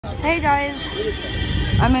Hey guys,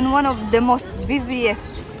 I'm in one of the most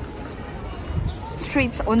busiest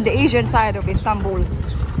streets on the Asian side of Istanbul.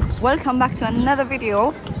 Welcome back to another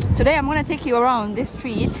video. Today I'm gonna take you around this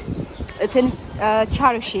street. It's in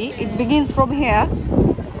Carsi. It begins from here.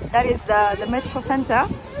 That is the metro center,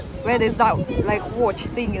 where there's that like watch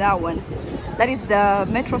thing, that one. That is the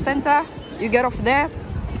metro center. You get off there,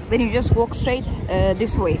 then you just walk straight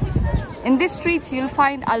this way. In these streets you'll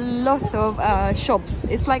find a lot of shops.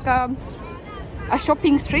 It's like a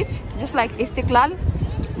shopping street, just like Istiklal.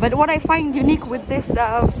 But what I find unique with this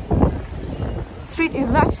street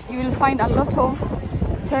is that you will find a lot of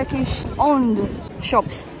Turkish owned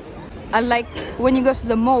shops. And like when you go to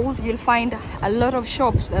the malls, you'll find a lot of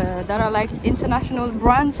shops that are like international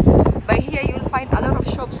brands. But here you'll find a lot of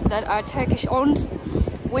shops that are Turkish owned,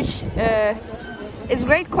 which is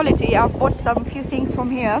great quality. I've bought some few things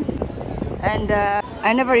from here and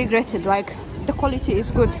I never regretted. Like, the quality is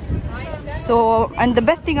good. So, and the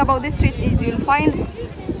best thing about this street is you'll find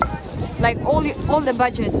like all the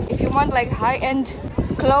budgets. If you want like high-end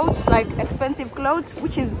clothes, like expensive clothes,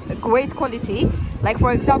 which is great quality, like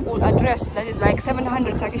for example a dress that is like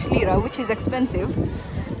 700 Turkish lira, which is expensive,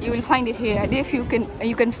 you will find it here. And if you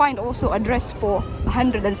can find also a dress for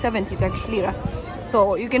 170 Turkish lira.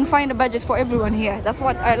 So you can find a budget for everyone here. That's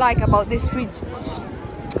what I like about this street.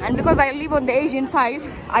 And because I live on the Asian side,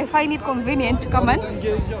 I find it convenient to come and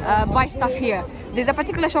buy stuff here. There's a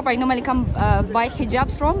particular shop I normally come buy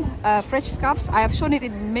hijabs from, fresh scarves. I have shown it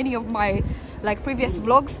in many of my like previous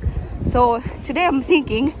vlogs. So today I'm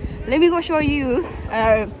thinking, let me go show you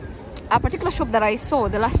a particular shop that I saw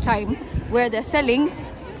the last time, where they're selling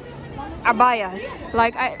abayas.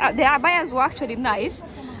 Like the abayas were actually nice,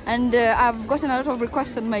 and I've gotten a lot of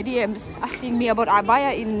requests on my DMs asking me about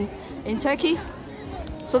abaya in Turkey.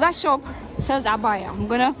 So that shop sells abaya. I'm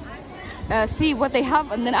gonna see what they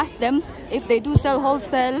have and then ask them if they do sell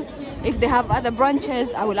wholesale. If they have other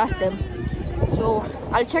branches, I will ask them. So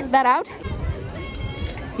I'll check that out.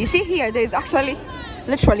 You see here, there's actually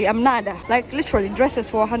literally amnada, like literally dresses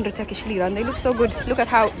for 100 Turkish lira, and they look so good. Look at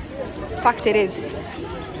how packed it is.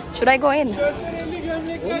 Should I go in?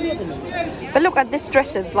 But look at these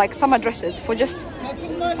dresses, like summer dresses, for just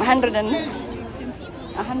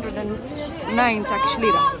 109 Turkish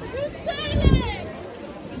lira.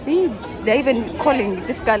 See, they're even calling,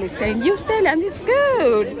 this girl is saying, you style and it's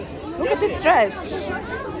good. Look at this dress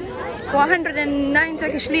for 109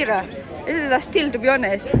 Turkish lira. This is a steal, to be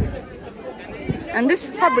honest. And these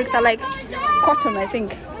fabrics are like cotton, I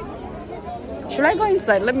think. Should I go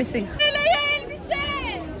inside? Let me see.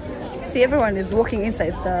 See, everyone is walking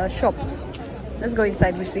inside the shop. Let's go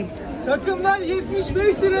inside, we see. Okay,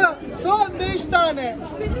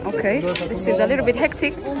 this is a little bit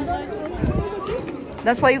hectic.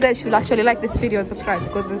 That's why you guys should actually like this video and subscribe,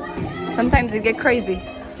 because sometimes it gets crazy.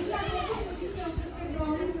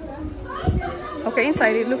 Okay,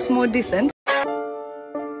 inside it looks more decent.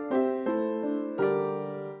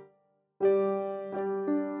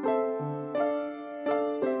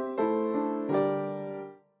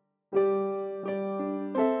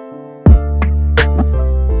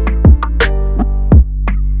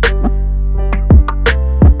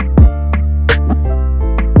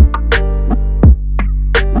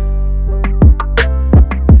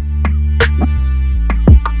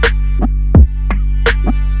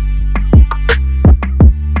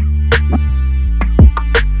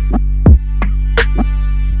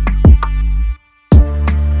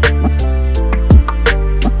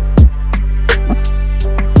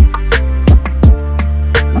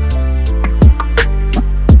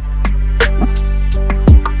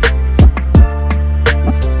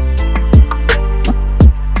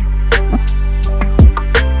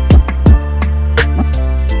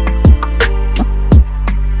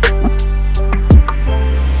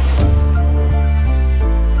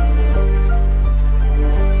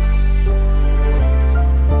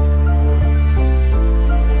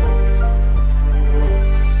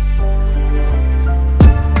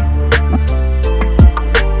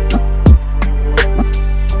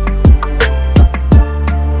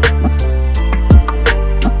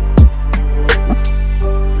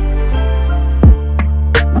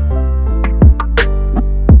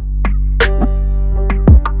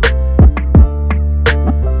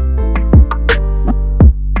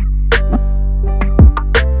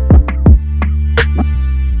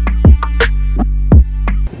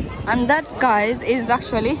 And that, guys, is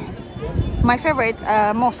actually my favorite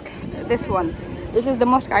mosque. This one. This is the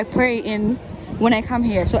mosque I pray in when I come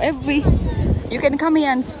here. So you can come here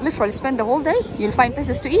and literally spend the whole day. You'll find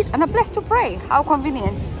places to eat and a place to pray. How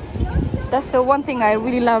convenient. That's the one thing I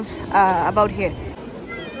really love about here.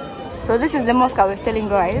 So this is the mosque I was telling you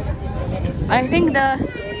guys. I think the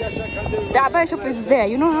Abaya shop is there.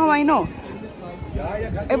 You know how I know?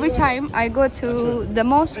 Every time I go to the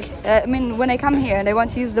mosque, I mean when I come here and I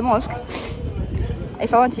want to use the mosque,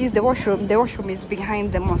 if I want to use the washroom is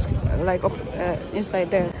behind the mosque, like up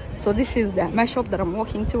inside there. So this is my shop that I'm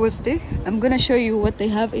walking towards to. I'm gonna show you what they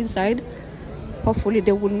have inside. Hopefully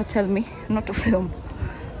they will not tell me not to film,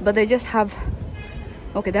 but they just have,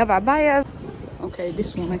 okay, they have abaya. Okay,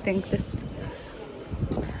 this one, I think this.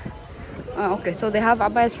 Okay, so they have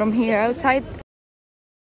abayas from here outside.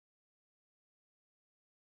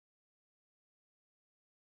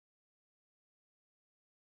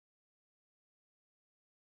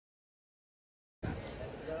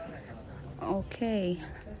 Okay.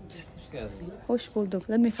 Hoş bulduk.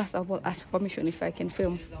 Let me first of all ask permission if I can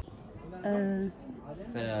film.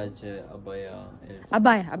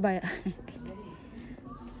 Abaya. Abaya.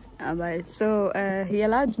 Abaya. So he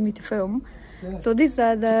allowed me to film. So these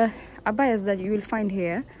are the abayas that you will find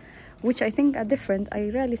here, which I think are different. I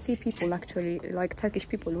rarely see people actually, like Turkish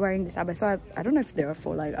people, wearing this abaya. So I don't know if they are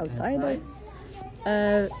for like outside.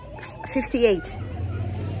 58.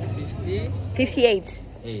 50? 58.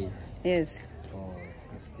 8. Yes. Oh,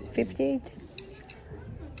 58.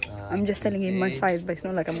 I'm just telling him my size, but it's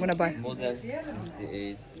not like I'm gonna buy. Model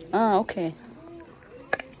 58. Ah, okay.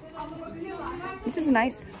 This is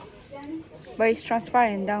nice, but it's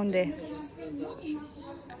transparent down there.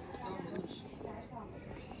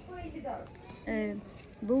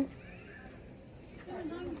 Boo.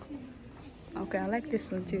 Okay, I like this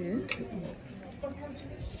one too.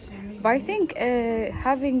 But I think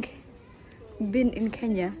having been in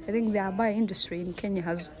Kenya, I think the abaya industry in Kenya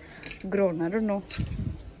has grown. I don't know.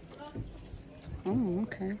 Oh,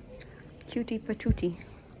 okay. Cutie patootie.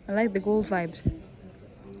 I like the gold vibes.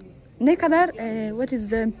 Ne kadar? What is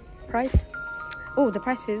the price? Oh, the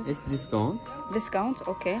price is... It's discount. Discount,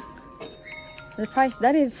 okay. The price,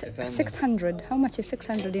 that is 600. How much is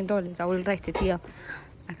 600 in dollars? I will write it here.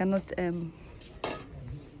 I cannot...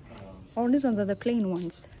 Oh, these ones are the plain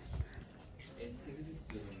ones.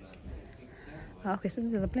 Okay, so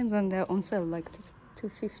these are the plain ones. They're on sale, like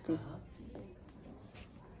 250.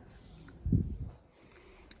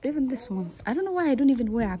 Even this ones. I don't know why I don't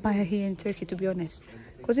even wear abaya here in Turkey, to be honest.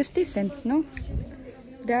 Because it's decent, no?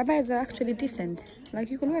 The abayas are actually decent. Like,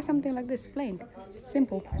 you can wear something like this, plain.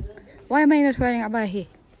 Simple. Why am I not wearing abaya here?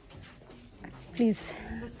 Please.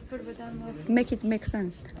 Make it make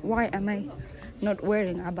sense. Why am I not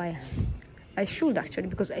wearing abaya? I should actually,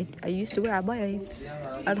 because I used to wear abaya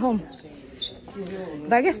at home.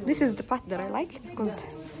 But I guess this is the part that I like, because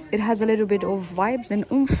it has a little bit of vibes and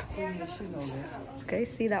oomph. Okay,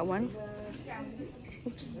 see that one?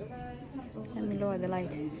 Oops. Let me lower the light.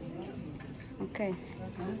 Okay.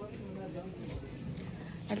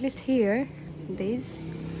 At least here, there's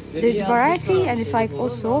variety, and it's like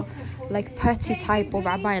also like party type of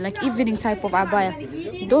abaya, like evening type of abaya.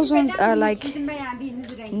 Those ones are like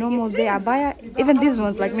normal day abaya. Even these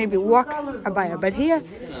ones like maybe work abaya. But here,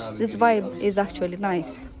 this vibe is actually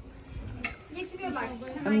nice.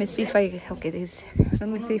 Let me see if I... Okay, this. Let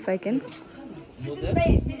me see if I can...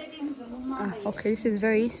 okay, this is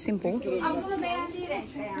very simple,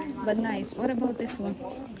 but nice. What about this one?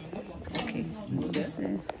 Okay, this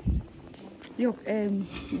look,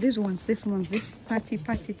 these ones, this party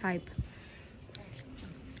type.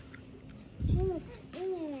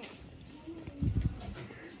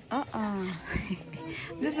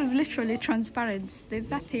 This is literally transparent. There's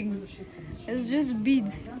nothing. It's just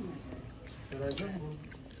beads.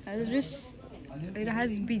 It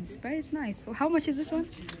has beads, but it's nice. So how much is this one?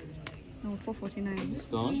 No,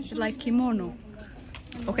 449. It's like kimono.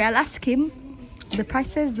 Okay, I'll ask him the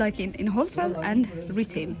prices, like in wholesale and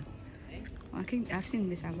retail. I think I've seen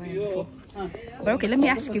this abaya before. But okay, let me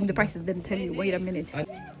ask him the prices, then tell you. Wait a minute.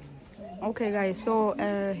 Okay, guys. So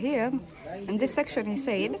here in this section, he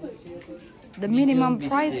said the minimum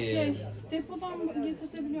price is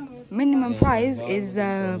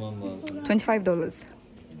 $25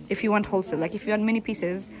 if you want wholesale. Like if you want many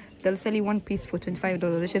pieces, they'll sell you one piece for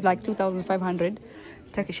 $25, which is like 2,500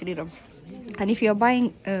 Turkish lira. And if you're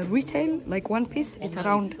buying retail, like one piece, it's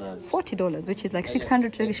around $40, which is like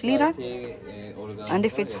 600 Turkish lira. And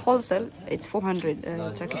if it's wholesale, it's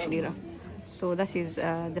 400 Turkish lira. So that is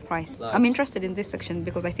the price. I'm interested in this section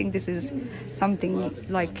because I think this is something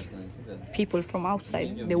like people from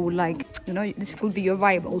outside, they would like, you know, this could be your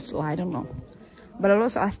vibe also, I don't know. But I'll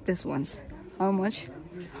also ask this ones, how much?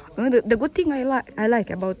 You know, the good thing I like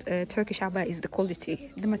about Turkish abaya is the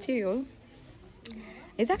quality. The material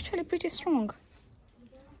is actually pretty strong.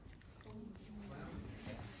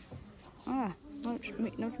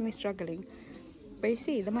 not me struggling. But you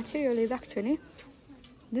see, the material is actually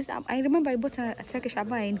this. I remember I bought a Turkish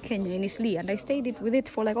abaya in Kenya, in Isli, and I stayed with it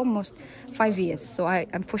for like almost 5 years. So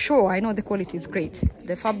I'm for sure, I know the quality is great.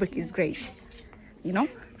 The fabric is great, you know.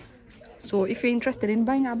 So if you're interested in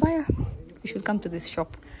buying abaya, you should come to this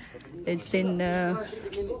shop. It's in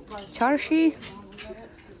Carsi.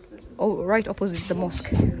 Oh, right opposite the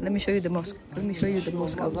mosque. Let me show you the mosque. Let me show you the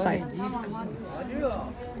mosque outside.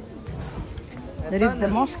 There is the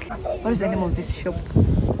mosque. What is the name of this shop?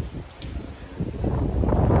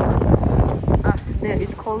 There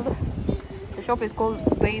it's called. The shop is called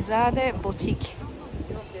Beyzade Boutique.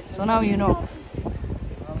 So now you know.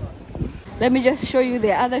 Let me just show you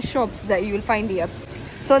the other shops that you will find here.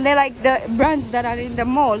 So they're like the brands that are in the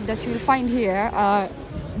mall that you will find here.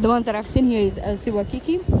 The ones that I've seen here is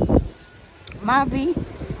Siwakiki, Mavi.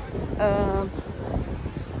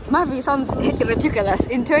 Mavi sounds ridiculous.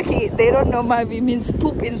 In Turkey, they don't know Mavi means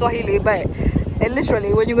poop in Swahili, but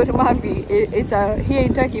literally when you go to Mavi, here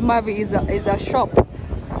in Turkey, Mavi is a shop.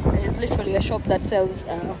 It's literally a shop that sells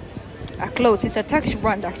clothes. It's a Turkish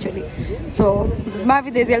brand actually. So there's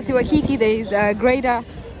Mavi, there's El Siwakiki, there's Greda,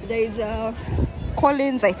 there's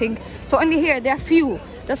Collins, I think. So only here there are few.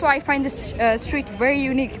 That's why I find this street very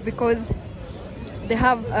unique, because they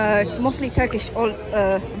have mostly Turkish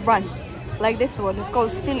brands. Like this one, it's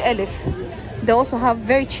called Still Elif. They also have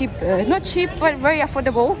very cheap, not cheap, but very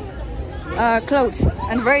affordable clothes,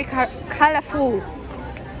 and very colorful.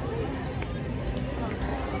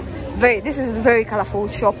 This is a very colorful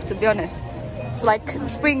shop, to be honest. It's like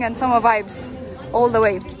spring and summer vibes all the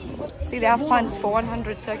way. See, they have pants for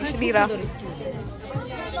 100 Turkish lira.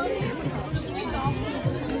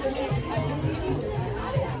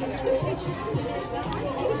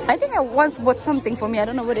 I think I once bought something for me. I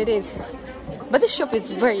don't know what it is, but this shop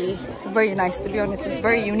is very, very nice, to be honest. It's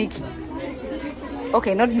very unique.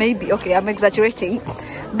 Okay, not maybe. Okay, I'm exaggerating,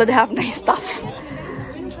 but they have nice stuff.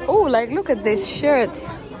 Oh, like look at this shirt.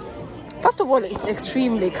 First of all, it's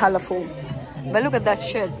extremely colorful, but look at that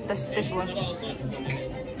shirt. That's this one.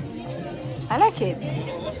 I like it.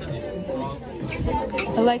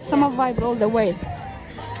 I like summer vibes all the way.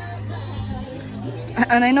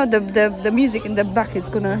 And I know the music in the back is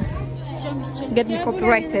gonna get me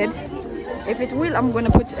copyrighted. If it will, I'm gonna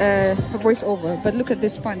put a voiceover. But look at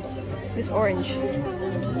this pants, this orange.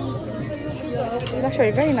 It's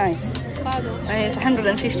actually very nice. And it's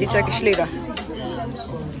 150 Turkish lira.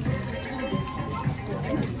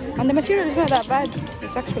 And the material is not that bad.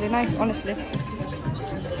 It's actually nice, honestly.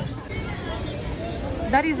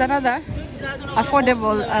 That is another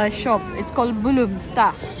affordable shop. It's called Bulum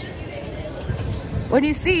Star. When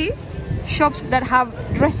you see shops that have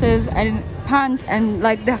dresses and pants and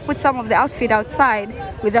like they have put some of the outfit outside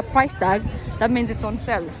with a price tag, that means it's on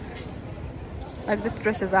sale. Like this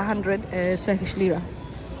dress is 100 Turkish lira.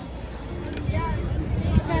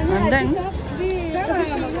 And then,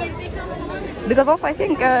 because also I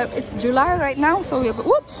think it's July right now, so we'll go,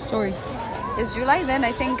 whoops, sorry. It's July, then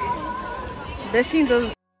I think there seems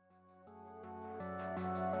a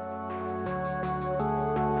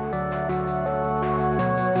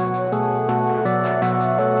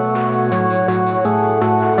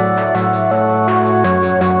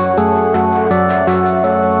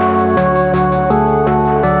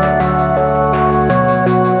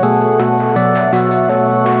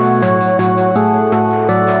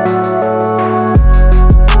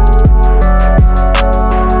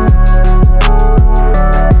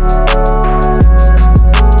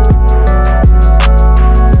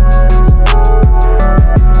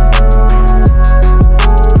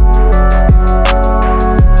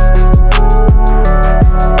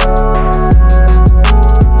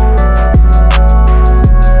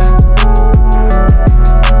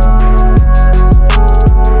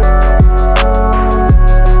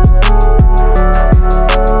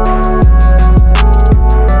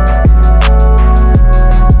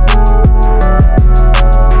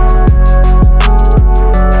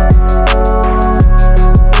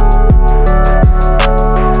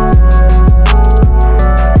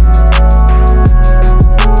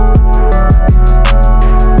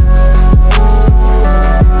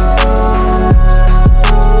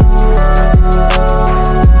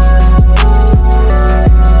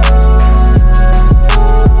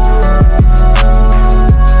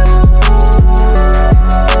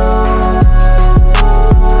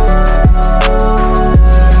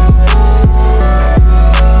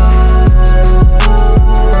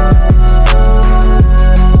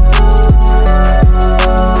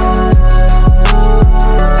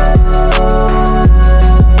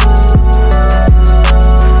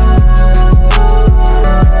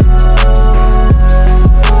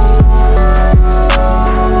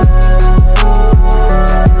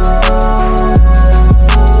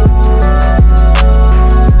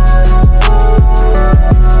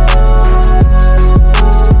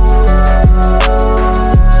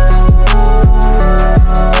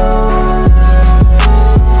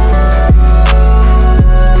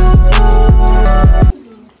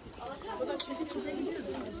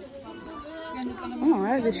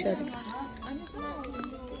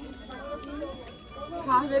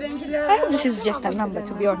This is just a number,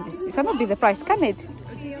 to be honest. It cannot be the price, can it?